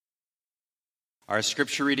Our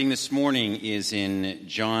scripture reading this morning is in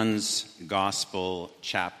John's Gospel,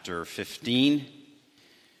 chapter 15.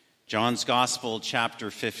 John's Gospel,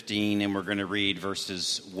 chapter 15, and we're going to read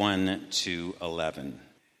verses 1 to 11.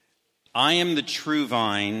 I am the true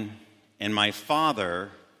vine, and my Father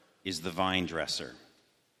is the vine dresser.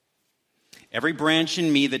 Every branch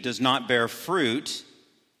in me that does not bear fruit,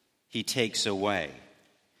 he takes away.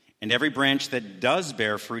 And every branch that does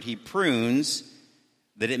bear fruit, he prunes,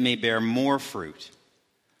 that it may bear more fruit.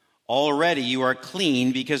 Already you are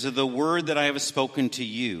clean because of the word that I have spoken to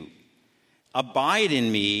you. Abide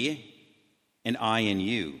in me, and I in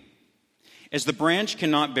you. As the branch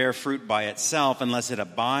cannot bear fruit by itself unless it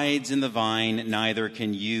abides in the vine, neither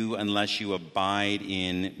can you unless you abide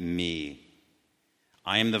in me.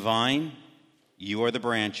 I am the vine, you are the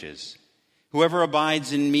branches. Whoever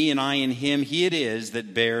abides in me and I in him, he it is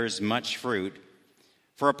that bears much fruit.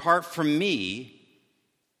 For apart from me,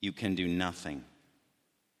 you can do nothing.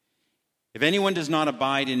 If anyone does not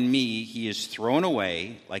abide in me, he is thrown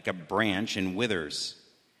away like a branch and withers,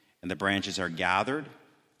 and the branches are gathered,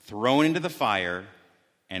 thrown into the fire,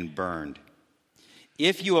 and burned.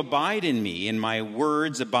 If you abide in me, and my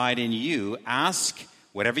words abide in you, ask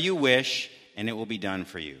whatever you wish, and it will be done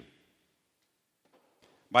for you.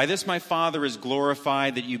 By this my Father is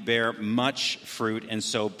glorified, that you bear much fruit, and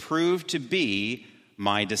so prove to be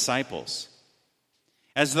my disciples.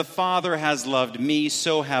 As the Father has loved me,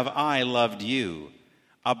 so have I loved you.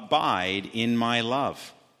 Abide in my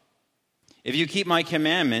love. If you keep my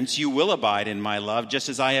commandments, you will abide in my love, just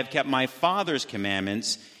as I have kept my Father's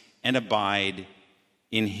commandments and abide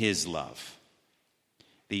in his love.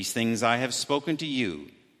 These things I have spoken to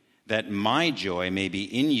you, that my joy may be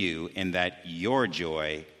in you and that your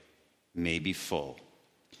joy may be full.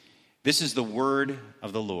 This is the word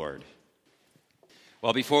of the Lord.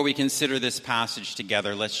 Well, before we consider this passage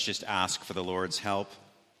together, let's just ask for the Lord's help.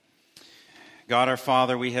 God our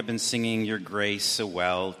Father, we have been singing your grace so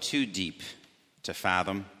well, too deep to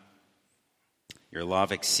fathom. Your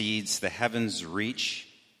love exceeds the heavens' reach,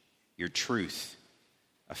 your truth,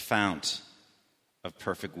 a fount of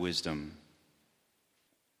perfect wisdom.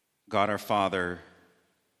 God our Father,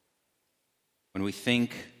 when we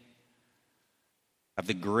think of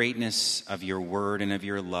the greatness of your word and of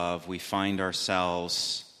your love, we find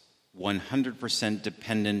ourselves 100%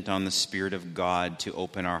 dependent on the Spirit of God to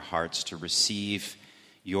open our hearts to receive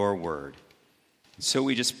your word. So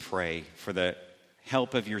we just pray for the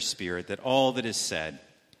help of your Spirit, that all that is said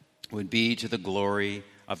would be to the glory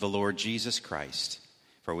of the Lord Jesus Christ.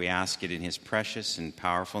 For we ask it in his precious and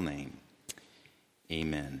powerful name.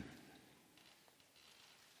 Amen.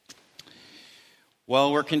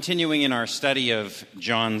 Well, we're continuing in our study of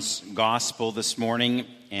John's Gospel this morning,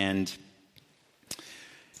 and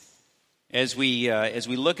as we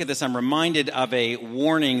look at this, I'm reminded of a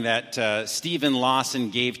warning that Stephen Lawson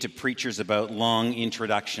gave to preachers about long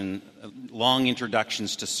introductions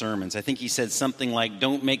to sermons. I think he said something like,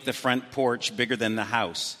 "Don't make the front porch bigger than the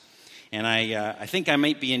house." And I think I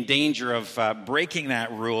might be in danger of breaking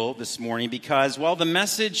that rule this morning, because while the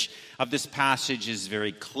message of this passage is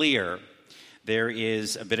very clear, there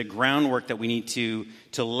is a bit of groundwork that we need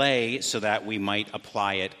to lay so that we might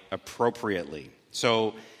apply it appropriately.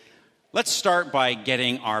 So let's start by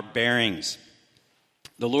getting our bearings.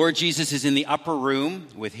 The Lord Jesus is in the upper room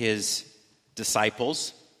with his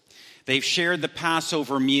disciples. They've shared the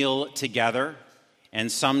Passover meal together,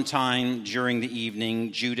 and sometime during the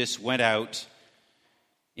evening, Judas went out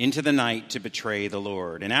into the night to betray the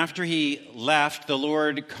Lord. And after he left, the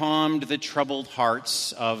Lord calmed the troubled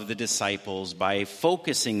hearts of the disciples by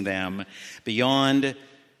focusing them beyond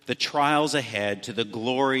the trials ahead to the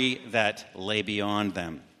glory that lay beyond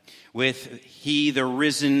them, with he, the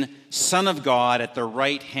risen Son of God, at the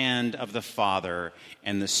right hand of the Father,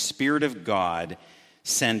 and the Spirit of God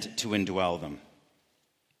sent to indwell them.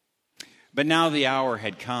 But now the hour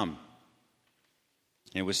had come.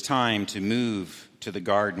 It was time to move to the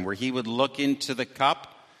garden, where he would look into the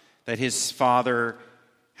cup that his Father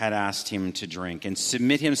had asked him to drink, and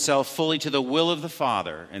submit himself fully to the will of the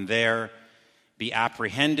Father, and there be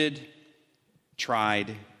apprehended,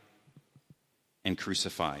 tried, and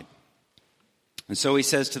crucified. And so he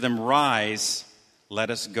says to them, "Rise,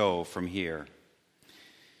 let us go from here."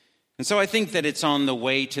 And so I think that it's on the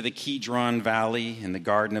way to the Kidron Valley in the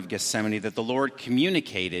Garden of Gethsemane that the Lord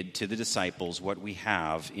communicated to the disciples what we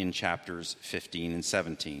have in chapters 15 and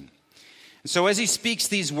 17. And so as he speaks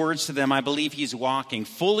these words to them, I believe he's walking,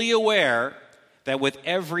 fully aware that with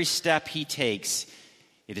every step he takes,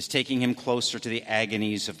 it is taking him closer to the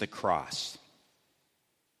agonies of the cross.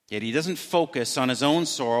 Yet he doesn't focus on his own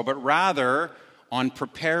sorrow, but rather on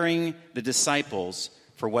preparing the disciples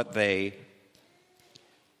for what they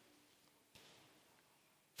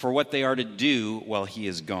are to do while he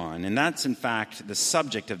is gone. And that's, in fact, the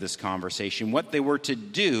subject of this conversation, what they were to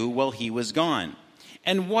do while he was gone.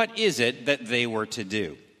 And what is it that they were to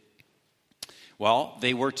do? Well,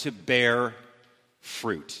 they were to bear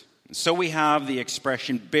fruit. So we have the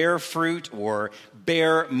expression bear fruit, or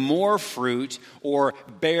bear more fruit, or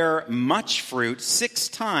bear much fruit 6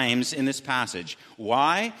 times in this passage.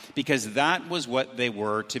 Why? Because that was what they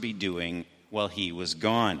were to be doing while he was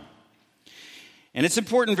gone. And it's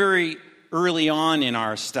important very early on in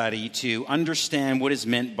our study to understand what is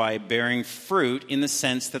meant by bearing fruit in the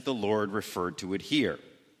sense that the Lord referred to it here.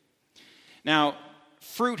 Now,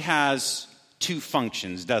 fruit has 2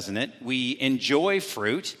 functions, doesn't it? We enjoy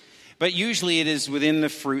fruit, but usually it is within the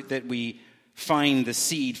fruit that we find the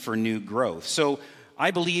seed for new growth. So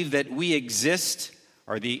I believe that we exist,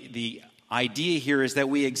 or the idea here is that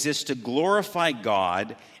we exist to glorify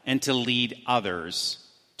God and to lead others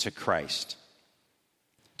to Christ.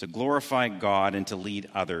 To glorify God and to lead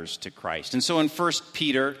others to Christ. And so in 1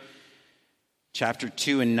 Peter chapter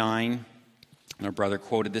 2 and 9, and our brother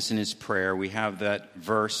quoted this in his prayer, we have that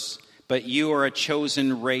verse, "But you are a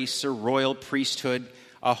chosen race, a royal priesthood,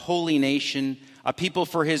 a holy nation, a people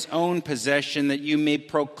for his own possession, that you may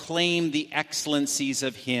proclaim the excellencies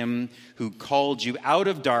of him who called you out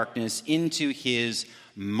of darkness into his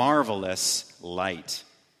marvelous light."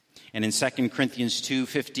 And in 2 Corinthians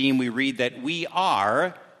 2:15, we read that we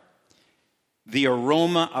are the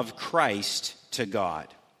aroma of Christ to God.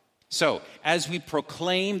 So, as we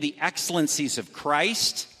proclaim the excellencies of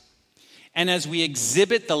Christ, and as we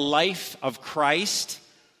exhibit the life of Christ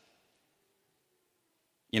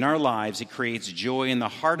in our lives, it creates joy in the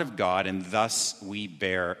heart of God, and thus we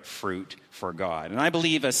bear fruit for God. And I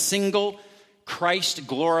believe a single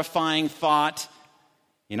Christ-glorifying thought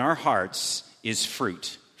in our hearts is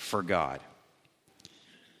fruit for God.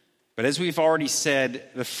 But as we've already said,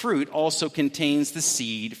 the fruit also contains the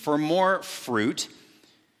seed for more fruit.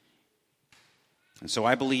 And so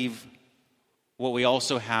I believe what we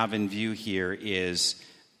also have in view here is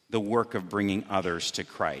the work of bringing others to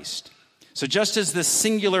Christ. So just as the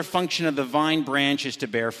singular function of the vine branch is to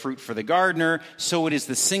bear fruit for the gardener, so it is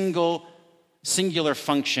the singular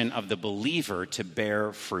function of the believer to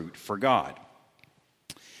bear fruit for God.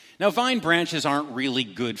 Now, vine branches aren't really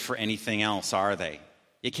good for anything else, are they?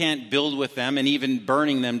 You can't build with them, and even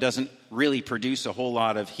burning them doesn't really produce a whole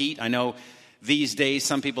lot of heat. I know these days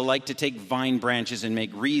some people like to take vine branches and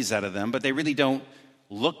make wreaths out of them, but they really don't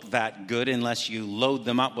look that good unless you load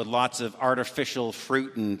them up with lots of artificial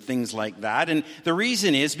fruit and things like that. And the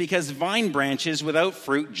reason is because vine branches without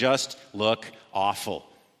fruit just look awful.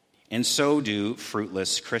 And so do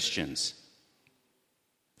fruitless Christians.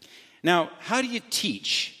 Now, how do you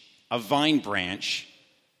teach a vine branch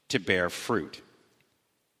to bear fruit?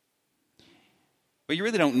 But you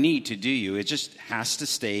really don't need to, do you? It just has to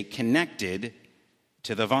stay connected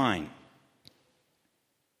to the vine.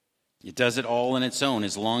 It does it all on its own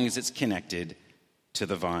as long as it's connected to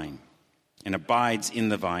the vine and abides in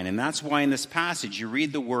the vine. And that's why in this passage you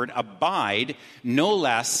read the word abide no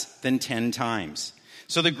less than 10 times.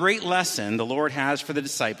 So the great lesson the Lord has for the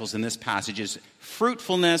disciples in this passage is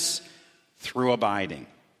fruitfulness through abiding.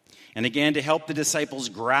 And again, to help the disciples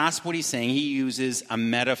grasp what he's saying, he uses a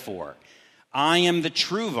metaphor. I am the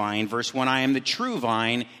true vine, verse 1, I am the true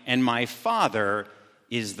vine, and my Father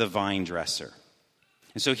is the vine dresser.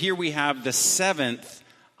 And so here we have the 7th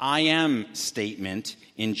I am statement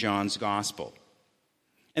in John's gospel.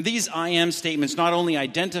 And these I am statements not only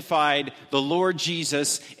identified the Lord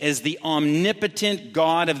Jesus as the omnipotent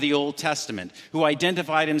God of the Old Testament, who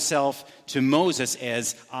identified himself to Moses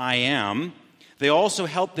as I am, they also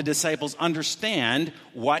helped the disciples understand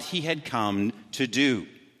what he had come to do.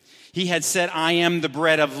 He had said, I am the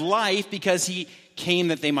bread of life, because he came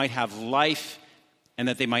that they might have life and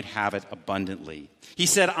that they might have it abundantly. He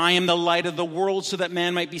said, I am the light of the world, so that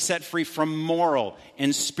man might be set free from moral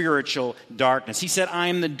and spiritual darkness. He said, I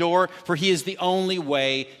am the door, for he is the only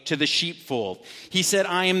way to the sheepfold. He said,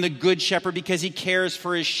 I am the good shepherd, because he cares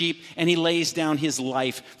for his sheep and he lays down his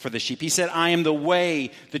life for the sheep. He said, I am the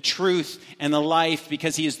way, the truth, and the life,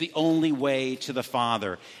 because he is the only way to the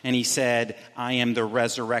Father. And he said, I am the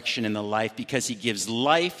resurrection and the life, because he gives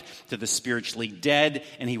life to the spiritually dead,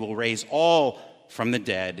 and he will raise all from the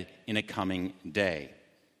dead in a coming day.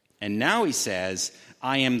 And now he says,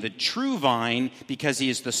 I am the true vine, because he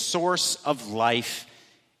is the source of life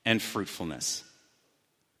and fruitfulness.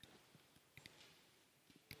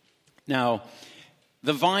 Now,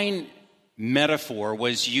 the vine metaphor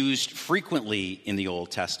was used frequently in the Old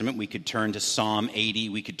Testament. We could turn to Psalm 80,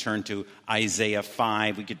 we could turn to Isaiah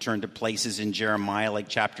 5, we could turn to places in Jeremiah like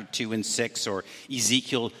chapter 2 and 6, or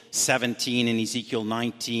Ezekiel 17 and Ezekiel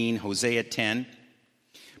 19, Hosea 10.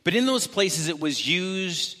 But in those places it was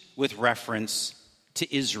used with reference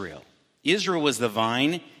to Israel. Israel was the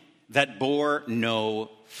vine that bore no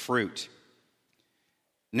fruit.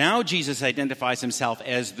 Now Jesus identifies himself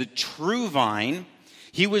as the true vine.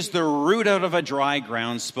 He was the root out of a dry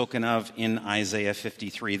ground spoken of in Isaiah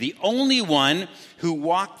 53, the only one who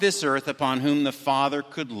walked this earth upon whom the Father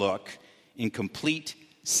could look in complete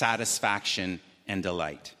satisfaction and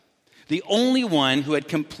delight. The only one who had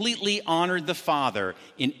completely honored the Father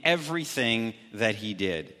in everything that he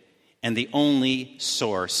did, and the only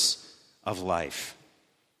source of life.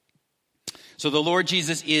 So the Lord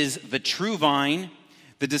Jesus is the true vine.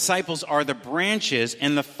 The disciples are the branches,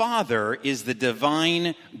 and the Father is the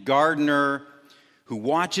divine gardener who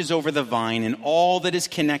watches over the vine and all that is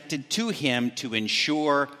connected to him to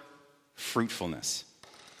ensure fruitfulness.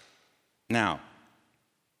 Now,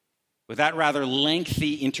 with that rather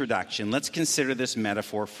lengthy introduction, let's consider this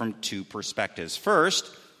metaphor from two perspectives.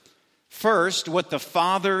 First, what the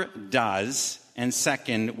Father does, and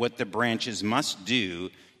second, what the branches must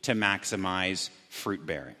do to maximize fruit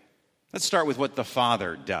bearing. Let's start with what the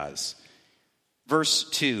Father does. Verse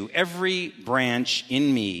 2, every branch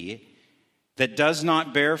in me that does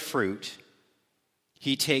not bear fruit,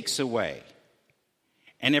 he takes away.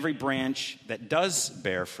 And every branch that does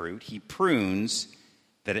bear fruit, he prunes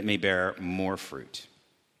that it may bear more fruit.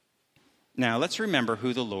 Now, let's remember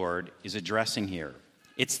who the Lord is addressing here.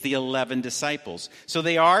 It's the 11 disciples. So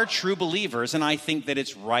they are true believers, and I think that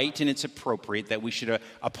it's right and it's appropriate that we should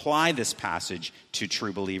apply this passage to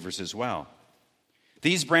true believers as well.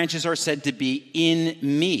 These branches are said to be in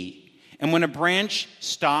me. And when a branch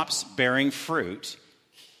stops bearing fruit,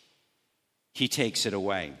 he takes it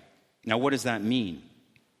away. Now, what does that mean?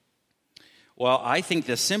 Well, I think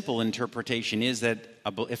the simple interpretation is that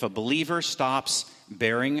if a believer stops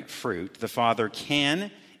bearing fruit, the Father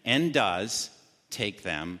can and does take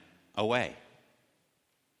them away.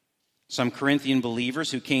 Some Corinthian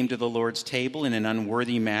believers who came to the Lord's table in an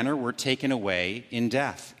unworthy manner were taken away in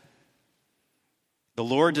death. The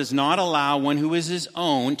Lord does not allow one who is his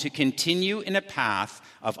own to continue in a path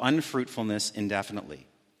of unfruitfulness indefinitely.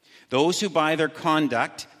 Those who by their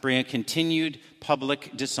conduct bring a continued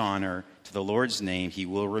public dishonor to the Lord's name, he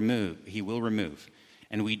will remove.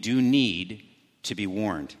 And we do need to be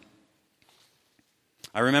warned.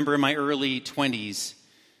 I remember in my early 20s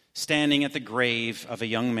standing at the grave of a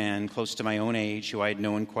young man close to my own age who I had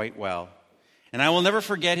known quite well. And I will never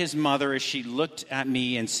forget his mother as she looked at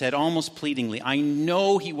me and said almost pleadingly, I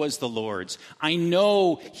know he was the Lord's. I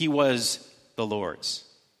know he was the Lord's.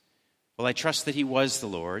 Well, I trust that he was the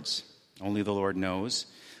Lord's. Only the Lord knows.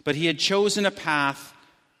 But he had chosen a path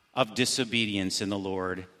of disobedience, and the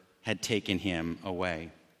Lord had taken him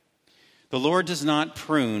away. The Lord does not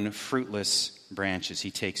prune fruitless branches.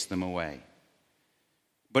 He takes them away.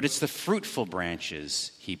 But it's the fruitful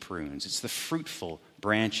branches he prunes. It's the fruitful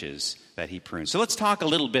branches that he prunes. So let's talk a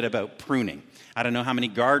little bit about pruning. I don't know how many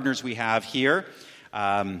gardeners we have here.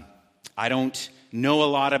 I don't know a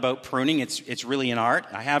lot about pruning. It's really an art.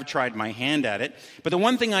 I have tried my hand at it. But the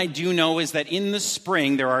one thing I do know is that in the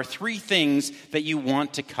spring, there are three things that you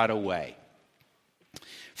want to cut away.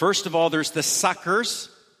 First of all, there's the suckers.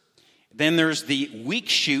 Then there's the weak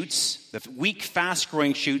shoots, the weak,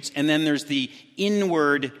 fast-growing shoots, and then there's the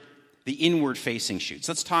inward-facing shoots.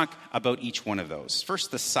 Let's talk about each one of those.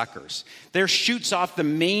 First, the suckers. They're shoots off the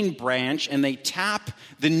main branch, and they tap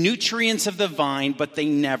the nutrients of the vine, but they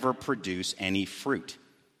never produce any fruit.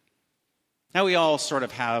 Now, we all sort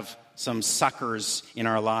of have some suckers in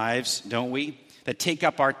our lives, don't we? That take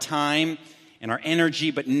up our time and our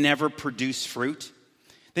energy, but never produce fruit.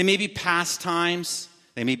 They may be pastimes.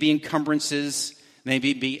 They may be encumbrances, they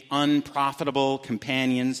may be unprofitable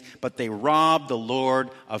companions, but they rob the Lord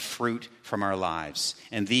of fruit from our lives.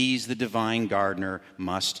 And these, the divine gardener,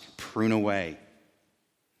 must prune away.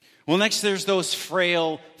 Well, next there's those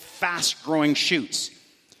frail, fast-growing shoots.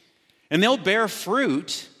 And they'll bear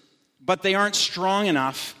fruit, but they aren't strong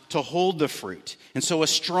enough to hold the fruit. And so a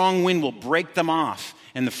strong wind will break them off,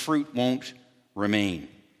 and the fruit won't remain.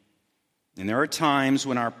 And there are times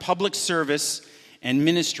when our public service and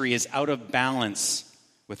ministry is out of balance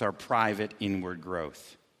with our private inward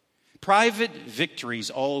growth. Private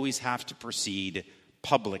victories always have to precede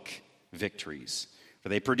public victories, for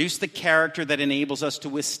they produce the character that enables us to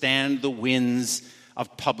withstand the winds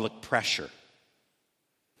of public pressure.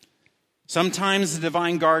 Sometimes the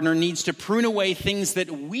divine gardener needs to prune away things that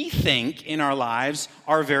we think in our lives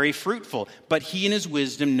are very fruitful, but he in his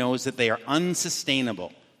wisdom knows that they are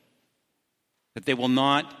unsustainable, that they will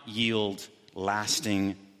not yield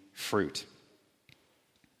lasting fruit.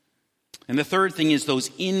 And the third thing is those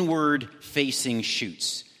inward-facing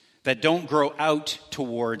shoots that don't grow out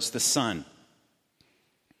towards the sun.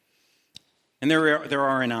 And there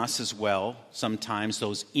are in us as well sometimes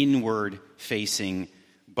those inward-facing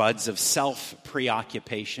buds of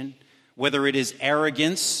self-preoccupation, whether it is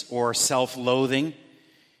arrogance or self-loathing.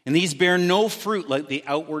 And these bear no fruit like the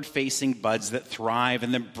outward-facing buds that thrive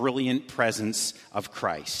in the brilliant presence of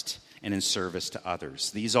Christ and in service to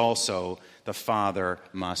others. These also the Father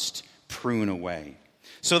must prune away.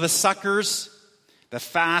 So the suckers, the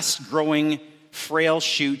fast-growing, frail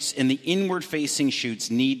shoots, and the inward-facing shoots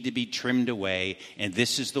need to be trimmed away, and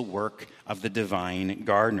this is the work of the divine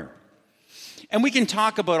gardener. And we can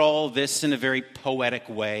talk about all this in a very poetic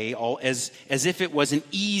way, as if it was an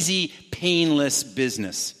easy, painless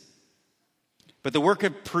business. But the work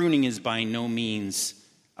of pruning is by no means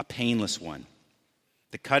a painless one.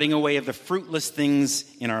 The cutting away of the fruitless things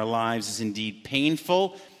in our lives is indeed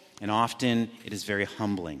painful, and often it is very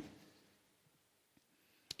humbling.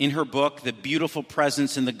 In her book, The Beautiful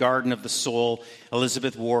Presence in the Garden of the Soul,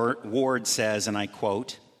 Elizabeth Ward says, and I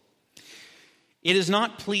quote, "It is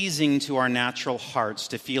not pleasing to our natural hearts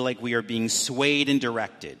to feel like we are being swayed and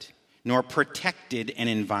directed, nor protected and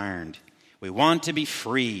environed. We want to be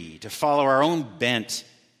free, to follow our own bent,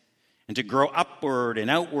 and to grow upward and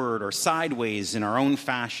outward or sideways in our own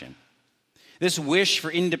fashion. This wish for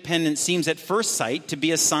independence seems at first sight to be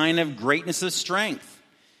a sign of greatness of strength.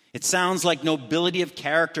 It sounds like nobility of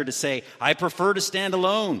character to say, 'I prefer to stand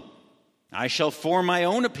alone. I shall form my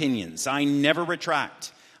own opinions. I never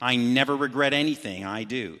retract. I never regret anything I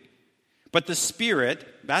do.' But that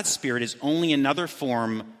spirit is only another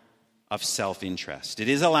form of self-interest. It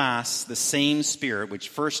is, alas, the same spirit which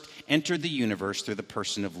first entered the universe through the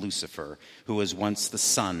person of Lucifer, who was once the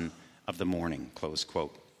son of the morning." Close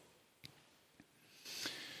quote.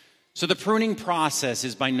 So the pruning process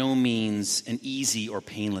is by no means an easy or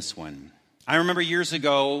painless one. I remember years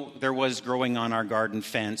ago, there was growing on our garden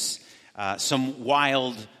fence some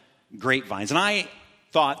wild grapevines. And I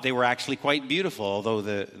thought they were actually quite beautiful, although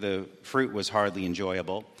the fruit was hardly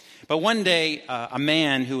enjoyable. But one day, a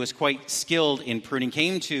man who was quite skilled in pruning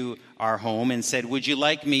came to our home and said, "Would you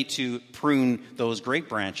like me to prune those grape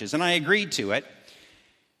branches?" And I agreed to it,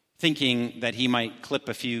 thinking that he might clip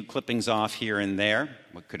a few clippings off here and there.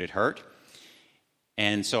 What could it hurt?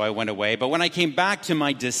 And so I went away. But when I came back, to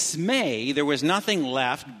my dismay, there was nothing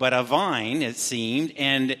left but a vine, it seemed,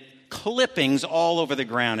 and clippings all over the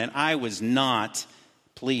ground, and I was not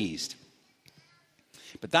pleased.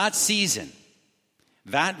 But that season,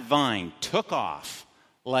 that vine took off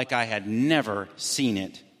like I had never seen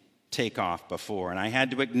it take off before, and I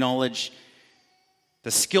had to acknowledge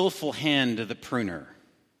the skillful hand of the pruner.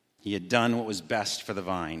 He had done what was best for the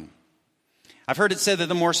vine. I've heard it said that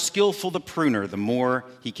the more skillful the pruner, the more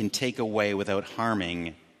he can take away without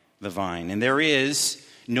harming the vine. And there is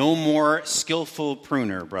no more skillful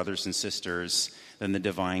pruner, brothers and sisters, than the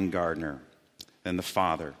divine gardener, than the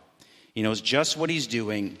Father. He knows just what he's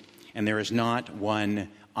doing, and there is not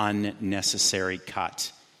one unnecessary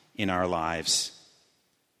cut in our lives.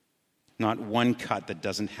 Not one cut that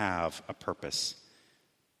doesn't have a purpose.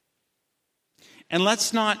 And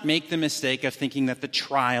let's not make the mistake of thinking that the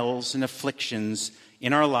trials and afflictions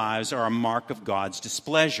in our lives are a mark of God's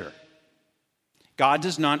displeasure. God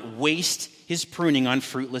does not waste his pruning on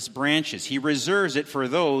fruitless branches. He reserves it for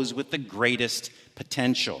those with the greatest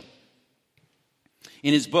potential.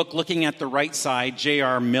 In his book, Looking at the Right Side,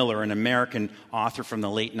 J.R. Miller, an American author from the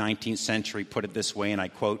late 19th century, put it this way, and I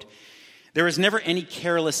quote, "There is never any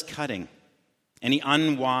careless cutting, any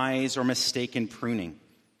unwise or mistaken pruning,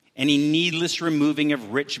 any needless removing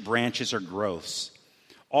of rich branches or growths.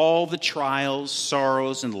 All the trials,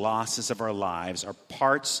 sorrows, and losses of our lives are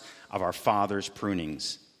parts of our Father's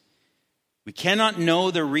prunings. We cannot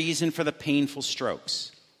know the reason for the painful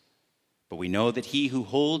strokes, but we know that he who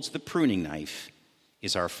holds the pruning knife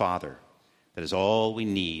is our Father. That is all we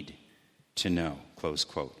need to know." Close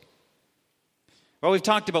quote. Well, we've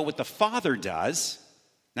talked about what the Father does.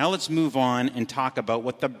 Now let's move on and talk about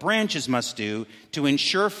what the branches must do to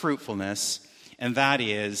ensure fruitfulness, and that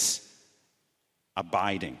is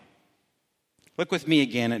abiding. Look with me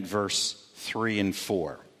again at verse 3 and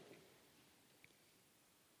 4.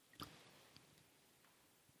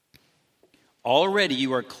 "Already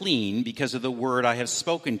you are clean because of the word I have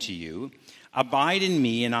spoken to you. Abide in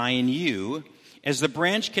me and I in you. As the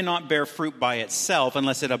branch cannot bear fruit by itself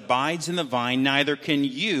unless it abides in the vine, neither can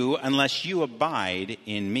you unless you abide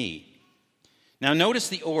in me. Now notice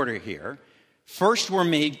the order here. First were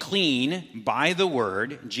made clean by the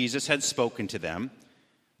word Jesus had spoken to them.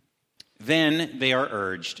 Then they are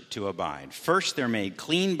urged to abide. First they're made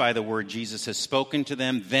clean by the word Jesus has spoken to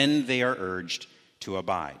them. Then they are urged to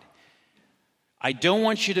abide. I don't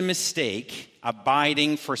want you to mistake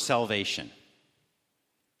abiding for salvation.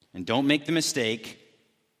 And don't make the mistake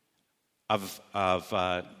of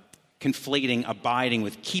conflating abiding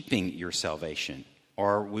with keeping your salvation,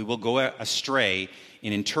 or we will go astray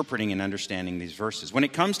in interpreting and understanding these verses. When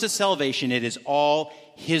it comes to salvation, it is all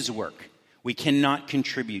His work. We cannot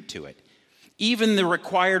contribute to it. Even the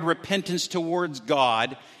required repentance towards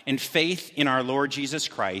God and faith in our Lord Jesus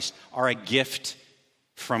Christ are a gift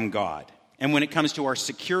from God. And when it comes to our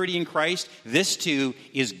security in Christ, this too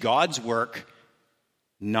is God's work,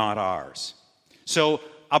 not ours. So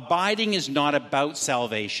abiding is not about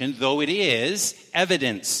salvation, though it is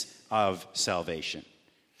evidence of salvation.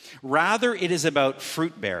 Rather, it is about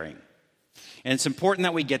fruit bearing. And it's important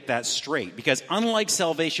that we get that straight, because unlike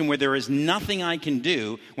salvation, where there is nothing I can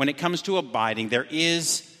do, when it comes to abiding, there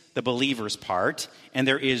is the believer's part and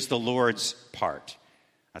there is the Lord's part.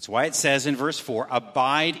 That's why it says in verse 4,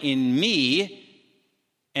 abide in me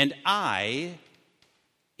and I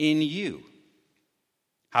in you.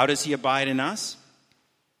 How does he abide in us?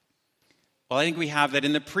 Well, I think we have that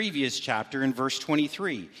in the previous chapter in verse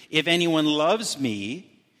 23. If anyone loves me,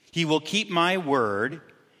 he will keep my word,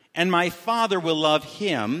 and my Father will love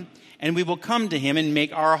him, and we will come to him and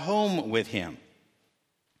make our home with him.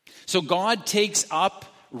 So God takes up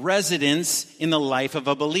residence in the life of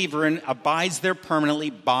a believer and abides there permanently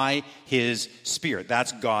by his Spirit.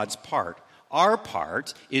 That's God's part. Our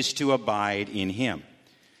part is to abide in him.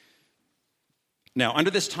 Now,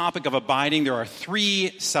 under this topic of abiding, there are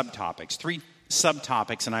three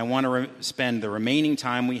subtopics, and I want to spend the remaining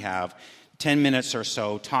time we have, 10 minutes or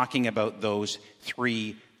so, talking about those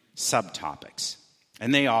three subtopics.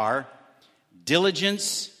 And they are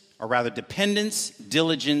diligence, or rather dependence,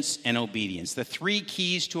 diligence, and obedience. The three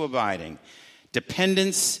keys to abiding: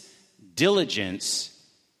 dependence, diligence,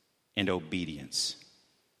 and obedience.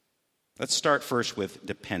 Let's start first with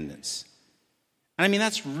dependence. And I mean,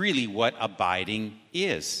 that's really what abiding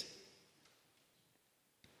is.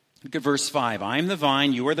 Look at verse 5. I am the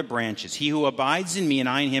vine, you are the branches. He who abides in me and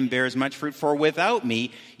I in him bears much fruit, for without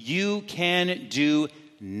me you can do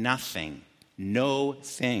nothing. No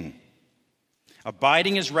thing.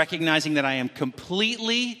 Abiding is recognizing that I am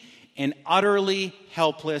completely and utterly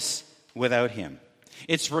helpless without him.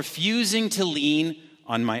 It's refusing to lean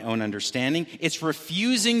on my own understanding. It's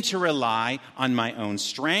refusing to rely on my own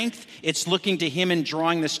strength. It's looking to him and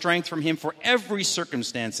drawing the strength from him for every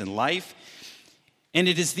circumstance in life. And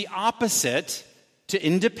it is the opposite to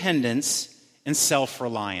independence and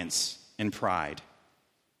self-reliance and pride.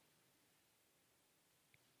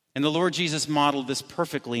 And the Lord Jesus modeled this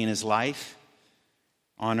perfectly in his life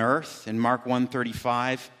on earth. In Mark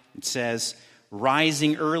 1:35, it says,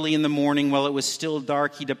 rising early in the morning while it was still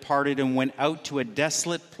dark, he departed and went out to a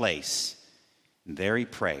desolate place. And there he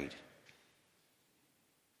prayed.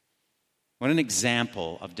 What an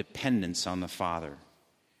example of dependence on the Father.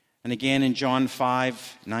 And again in John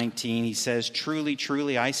 5:19, he says, truly,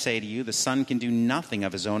 truly, I say to you, the Son can do nothing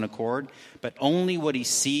of his own accord, but only what he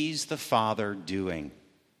sees the Father doing.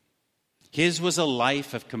 His was a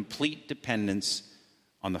life of complete dependence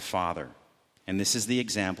on the Father. And this is the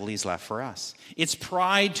example he's left for us. It's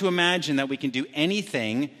pride to imagine that we can do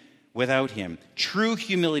anything without him. True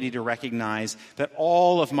humility to recognize that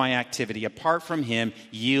all of my activity apart from him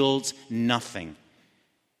yields nothing.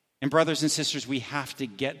 And brothers and sisters, we have to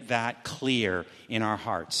get that clear in our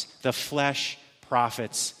hearts. The flesh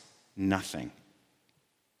profits nothing.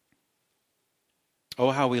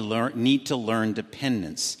 Oh, how we need to learn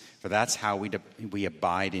dependence, for that's how we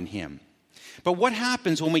abide in him. But what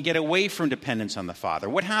happens when we get away from dependence on the Father?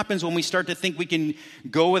 What happens when we start to think we can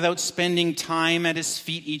go without spending time at his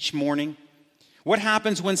feet each morning? What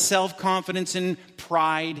happens when self-confidence and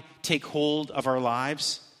pride take hold of our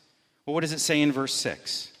lives? Well, what does it say in verse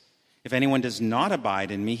 6? If anyone does not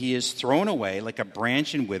abide in me, he is thrown away like a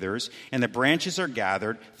branch and withers, and the branches are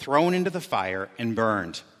gathered, thrown into the fire, and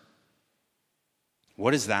burned.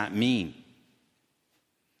 What does that mean?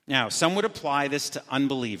 Now, some would apply this to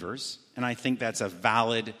unbelievers, and I think that's a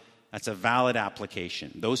valid That's a valid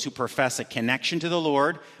application. Those who profess a connection to the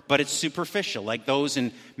Lord, but it's superficial, like those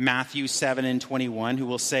in Matthew 7 and 21 who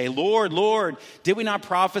will say, Lord, Lord, did we not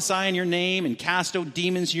prophesy in your name and cast out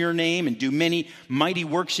demons in your name and do many mighty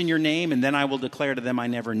works in your name? And then I will declare to them, I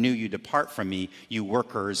never knew you. Depart from me, you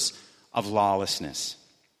workers of lawlessness.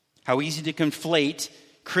 How easy to conflate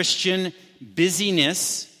Christian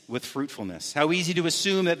busyness with fruitfulness. How easy to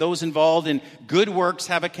assume that those involved in good works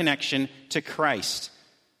have a connection to Christ.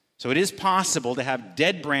 So it is possible to have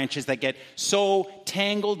dead branches that get so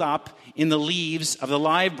tangled up in the leaves of the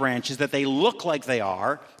live branches that they look like they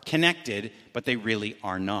are connected, but they really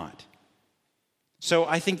are not. So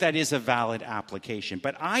I think that is a valid application.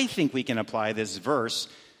 But I think we can apply this verse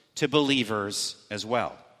to believers as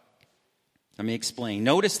well. Let me explain.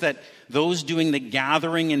 Notice that those doing the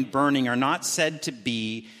gathering and burning are not said to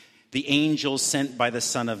be the angels sent by the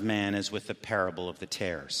Son of Man, as with the parable of the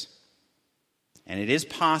tares. And it is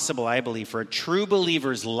possible, I believe, for a true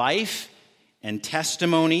believer's life and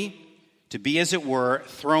testimony to be, as it were,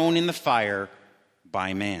 thrown in the fire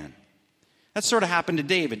by man. That sort of happened to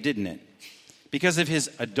David, didn't it? Because of his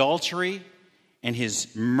adultery and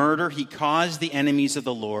his murder, he caused the enemies of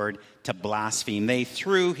the Lord to blaspheme. They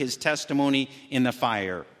threw his testimony in the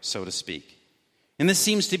fire, so to speak. And this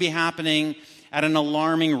seems to be happening at an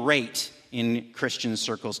alarming rate in Christian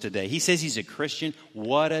circles today. He says he's a Christian.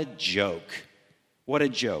 What a joke. What a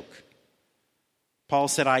joke. Paul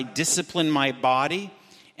said, I discipline my body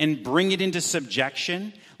and bring it into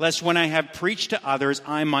subjection, lest when I have preached to others,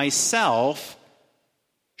 I myself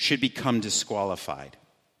should become disqualified.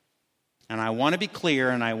 And I want to be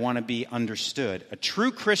clear and I want to be understood. A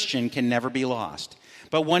true Christian can never be lost.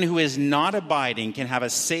 But one who is not abiding can have a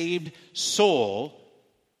saved soul,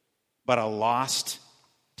 but a lost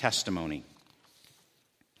testimony.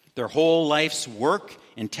 Their whole life's work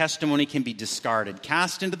and testimony can be discarded,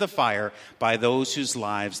 cast into the fire by those whose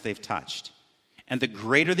lives they've touched. And the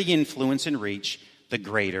greater the influence and reach, the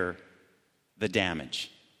greater the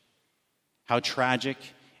damage. How tragic,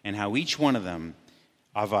 and how each one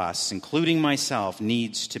of us, including myself,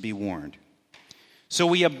 needs to be warned. So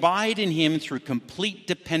we abide in him through complete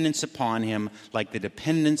dependence upon him, like the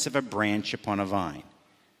dependence of a branch upon a vine.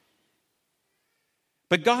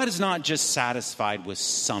 But God is not just satisfied with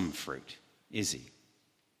some fruit, is he?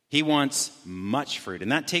 He wants much fruit.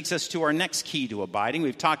 And that takes us to our next key to abiding.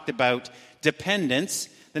 We've talked about dependence.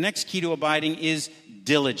 The next key to abiding is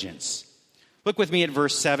diligence. Look with me at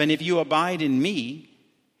verse 7. If you abide in me,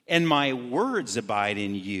 and my words abide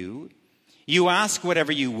in you, you ask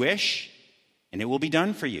whatever you wish, and it will be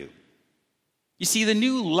done for you. You see, the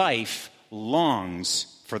new life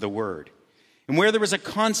longs for the word. And where there is a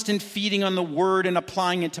constant feeding on the word and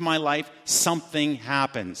applying it to my life, something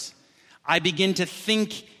happens. I begin to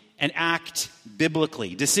think and act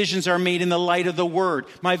biblically. Decisions are made in the light of the word.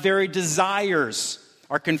 My very desires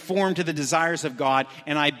are conformed to the desires of God,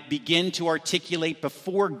 and I begin to articulate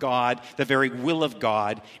before God the very will of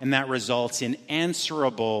God, and that results in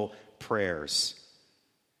answerable prayers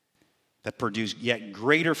that produce yet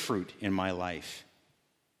greater fruit in my life.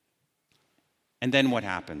 And then what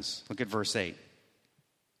happens? Look at verse 8.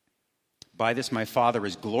 By this my Father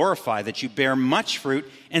is glorified, that you bear much fruit,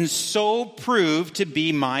 and so prove to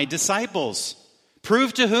be my disciples.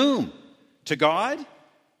 Prove to whom? To God?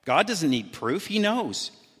 God doesn't need proof. He knows.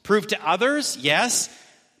 Prove to others? Yes.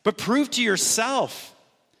 But prove to yourself.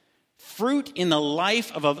 Fruit in the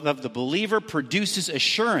life of the believer produces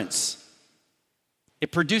assurance.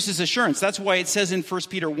 It produces assurance. That's why it says in 1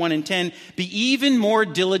 Peter 1 and 10, be even more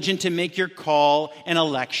diligent to make your call and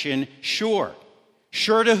election sure.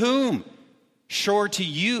 Sure to whom? Sure to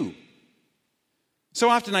you. So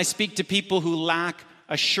often I speak to people who lack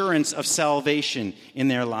assurance of salvation in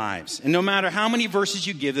their lives. And no matter how many verses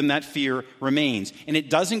you give them, that fear remains. And it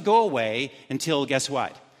doesn't go away until, guess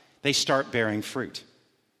what? They start bearing fruit.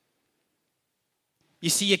 You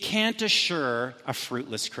see, you can't assure a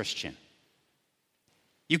fruitless Christian.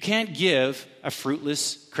 You can't give a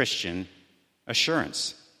fruitless Christian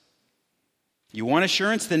assurance. You want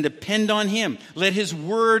assurance? Then depend on him. Let his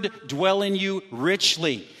word dwell in you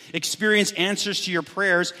richly. Experience answers to your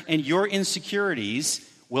prayers, and your insecurities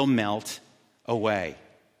will melt away.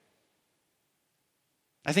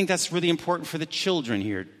 I think that's really important for the children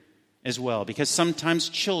here as well, because sometimes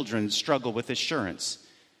children struggle with assurance,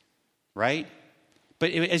 right?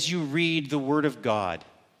 But as you read the word of God,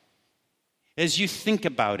 as you think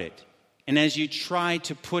about it, and as you try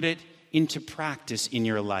to put it into practice in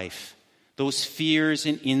your life, those fears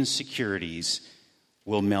and insecurities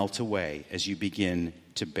will melt away as you begin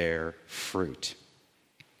to bear fruit.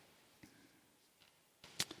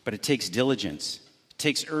 But it takes diligence. It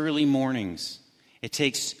takes early mornings. It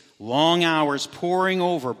takes long hours poring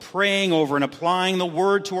over, praying over, and applying the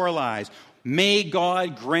word to our lives. May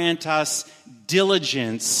God grant us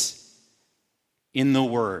diligence in the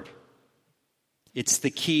word. It's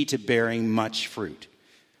the key to bearing much fruit.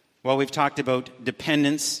 Well, we've talked about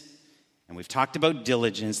dependence and we've talked about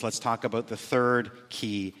diligence. Let's talk about the third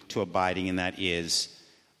key to abiding, and that is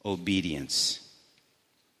obedience.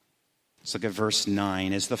 Let's look at verse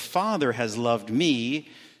 9. As the Father has loved me,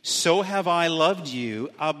 so have I loved you.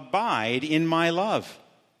 Abide in my love.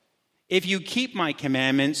 If you keep my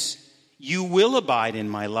commandments, you will abide in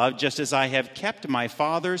my love, just as I have kept my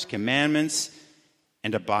Father's commandments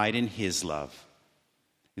and abide in his love.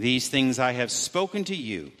 These things I have spoken to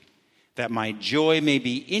you, that my joy may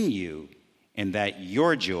be in you, and that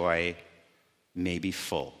your joy may be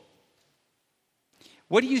full.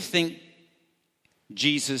 What do you think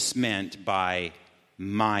Jesus meant by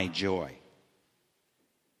my joy?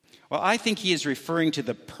 Well, I think he is referring to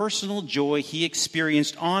the personal joy he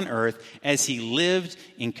experienced on earth as he lived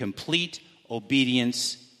in complete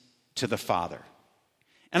obedience to the Father.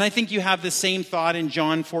 And I think you have the same thought in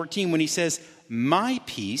John 14 when he says, my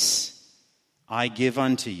peace I give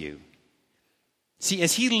unto you. See,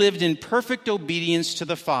 as he lived in perfect obedience to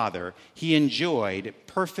the Father, he enjoyed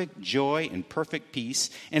perfect joy and perfect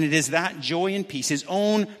peace. And it is that joy and peace, his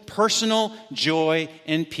own personal joy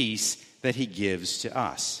and peace, that he gives to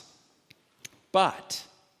us. But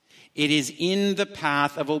it is in the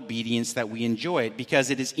path of obedience that we enjoy it,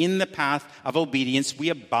 because it is in the path of obedience we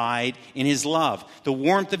abide in his love. The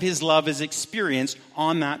warmth of his love is experienced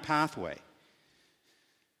on that pathway.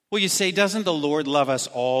 Well, you say, doesn't the Lord love us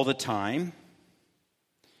all the time?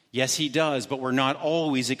 Yes, he does, but we're not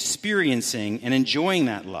always experiencing and enjoying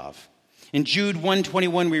that love. In Jude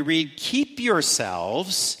 1:21 we read, keep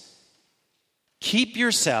yourselves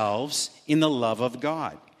in the love of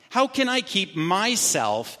God. How can I keep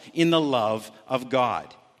myself in the love of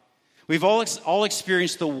God? We've all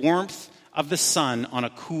experienced the warmth of the sun on a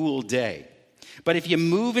cool day. But if you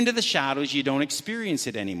move into the shadows, you don't experience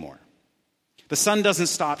it anymore. The sun doesn't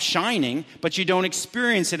stop shining, but you don't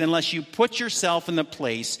experience it unless you put yourself in the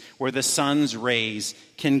place where the sun's rays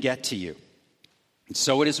can get to you. And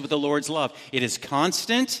so it is with the Lord's love. It is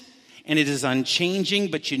constant and it is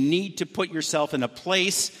unchanging, but you need to put yourself in a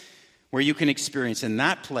place where you can experience. And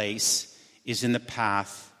that place is in the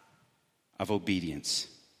path of obedience.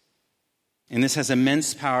 And this has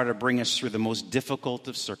immense power to bring us through the most difficult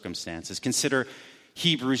of circumstances. Consider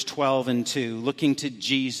Hebrews 12:2, looking to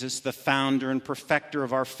Jesus, the founder and perfecter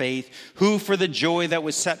of our faith, who for the joy that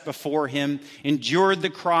was set before him endured the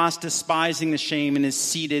cross, despising the shame, and is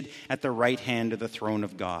seated at the right hand of the throne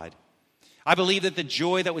of God. I believe that the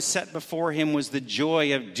joy that was set before him was the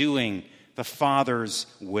joy of doing the Father's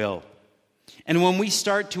will. And when we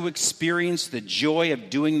start to experience the joy of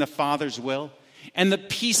doing the Father's will, and the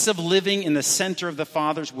peace of living in the center of the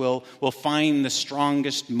Father's will find the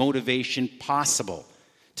strongest motivation possible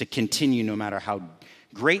to continue no matter how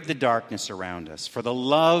great the darkness around us. For the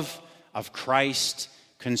love of Christ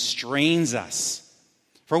constrains us.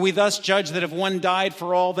 For we thus judge that if one died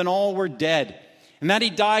for all, then all were dead. And that he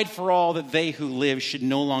died for all, that they who live should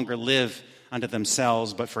no longer live unto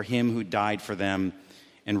themselves, but for him who died for them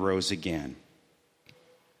and rose again.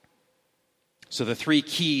 So the three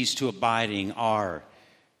keys to abiding are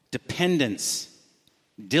dependence,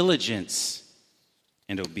 diligence,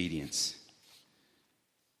 and obedience.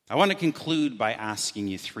 I want to conclude by asking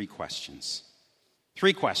you three questions.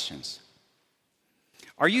 Three questions.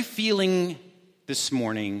 Are you feeling this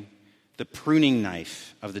morning the pruning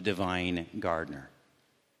knife of the divine gardener?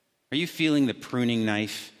 Are you feeling the pruning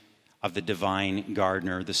knife of the divine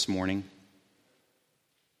gardener this morning?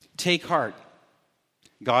 Take heart.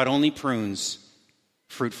 God only prunes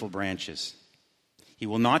fruitful branches. He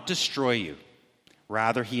will not destroy you.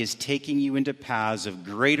 Rather, he is taking you into paths of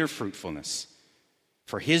greater fruitfulness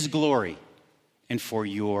for his glory and for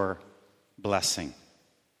your blessing.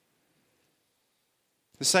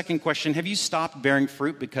 The second question, have you stopped bearing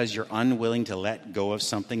fruit because you're unwilling to let go of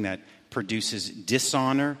something that produces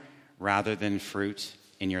dishonor rather than fruit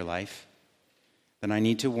in your life? Then I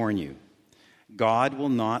need to warn you. God will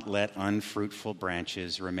not let unfruitful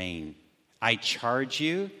branches remain. I charge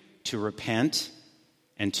you to repent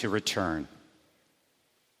and to return.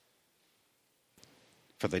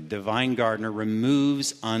 For the divine gardener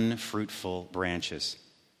removes unfruitful branches.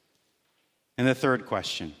 And the third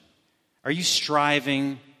question, are you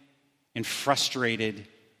striving and frustrated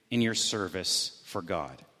in your service for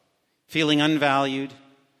God? Feeling unvalued,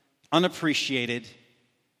 unappreciated,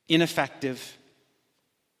 ineffective?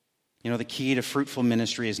 You know, the key to fruitful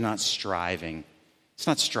ministry is not striving. It's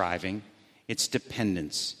not striving, it's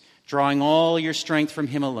dependence. Drawing all your strength from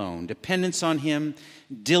him alone. Dependence on him,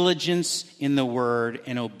 diligence in the word,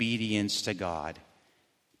 and obedience to God.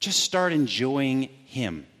 Just start enjoying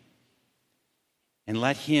him. And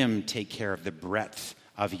let him take care of the breadth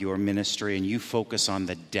of your ministry, and you focus on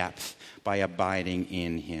the depth by abiding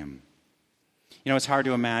in him. You know, it's hard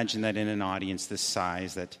to imagine that in an audience this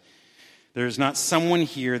size that there's not someone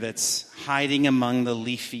here that's hiding among the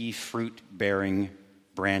leafy, fruit-bearing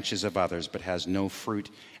branches of others, but has no fruit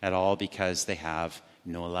at all because they have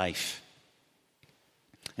no life.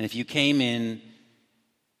 And if you came in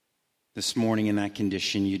this morning in that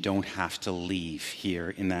condition, you don't have to leave here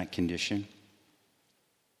in that condition.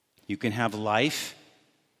 You can have life,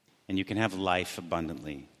 and you can have life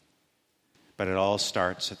abundantly. But it all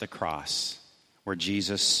starts at the cross, where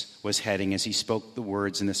Jesus was heading as he spoke the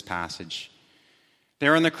words in this passage.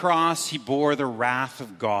 There on the cross, he bore the wrath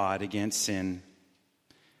of God against sin.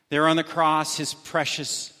 There on the cross, his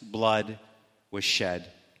precious blood was shed.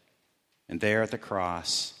 And there at the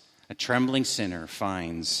cross, a trembling sinner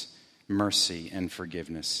finds mercy and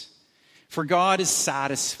forgiveness. For God is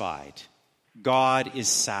satisfied. God is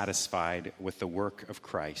satisfied with the work of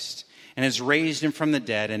Christ and has raised him from the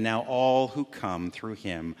dead, and now all who come through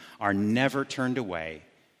him are never turned away,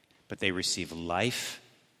 but they receive life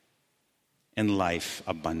and life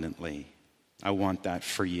abundantly. I want that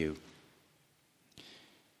for you.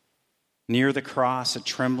 Near the cross, a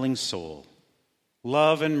trembling soul,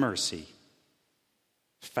 love and mercy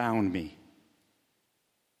found me.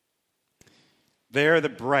 There the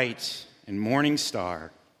bright and morning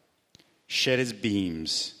star shed his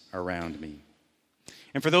beams around me.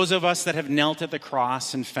 And for those of us that have knelt at the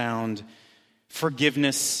cross and found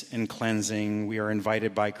forgiveness and cleansing, we are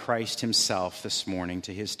invited by Christ himself this morning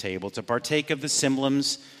to his table to partake of the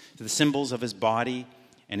symbols of his body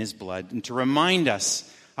and his blood, and to remind us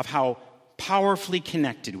of how powerfully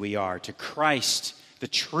connected we are to Christ, the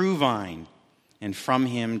true vine, and from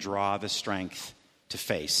him draw the strength to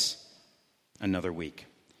face another week.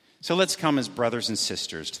 So let's come as brothers and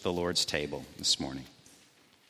sisters to the Lord's table this morning.